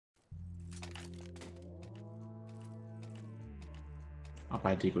I'll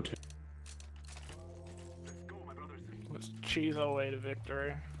buy a deagle too. Let's cheese our way to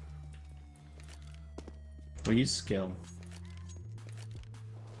victory. We'll use skill.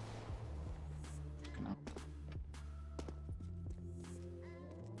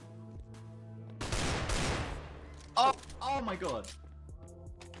 Oh! Oh my god!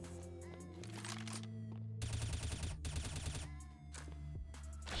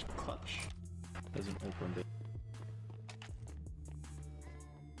 Clutch. Doesn't open it.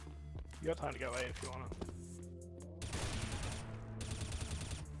 You got time to go A if you wanna.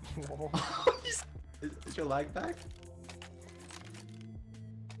 Is your lag back?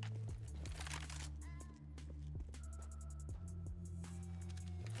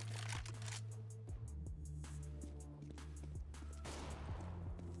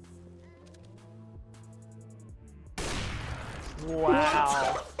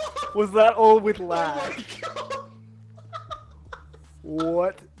 Wow. Was that all with lag? Oh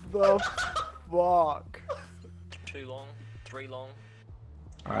What the fuck? 2 long, 3 long.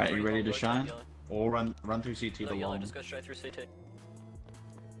 Alright, you ready to Go shine? yellow. Or run through CT No the yellow, long. just go straight through CT.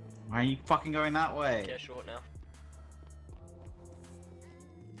 Why are you fucking going that way? Yeah, short now.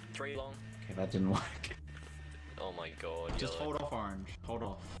 3 long. Okay, that didn't work. Oh my god, Just yellow. hold off orange. Hold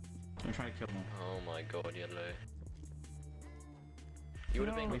off. Don't try to kill him. Oh my god, yellow. You would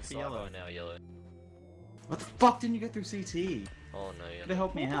have been wait with for side yellow. by now, yellow. What the fuck didn't you get through CT? Oh no, Could have yellow.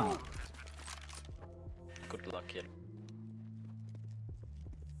 helped me out. Good luck, yellow.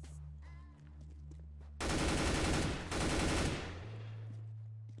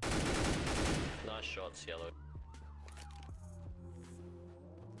 Nice shots, yellow.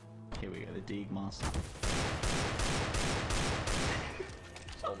 Here we go, the Deeg Master.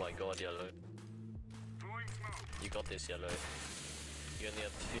 Oh my god, yellow. You got this, yellow. You only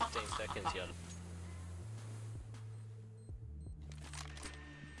have 15 seconds, yellow.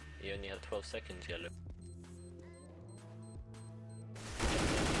 You only have 12 seconds, yellow.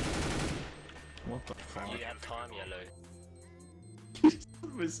 What the fuck? You have time, yellow.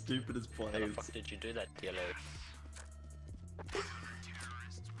 We're stupid as How the plays. fuck did you do that, yellow?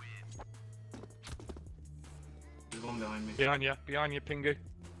 There's one behind me. Behind you, Pingu.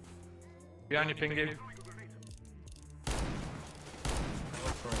 Behind you, Pingu.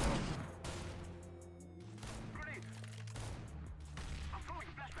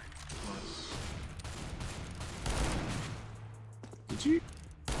 Did you?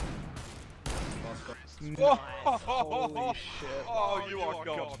 Nice. Holy shit. Oh, you are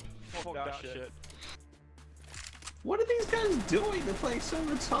god. Fuck that shit. What are these guys doing? They're playing so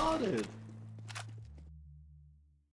retarded.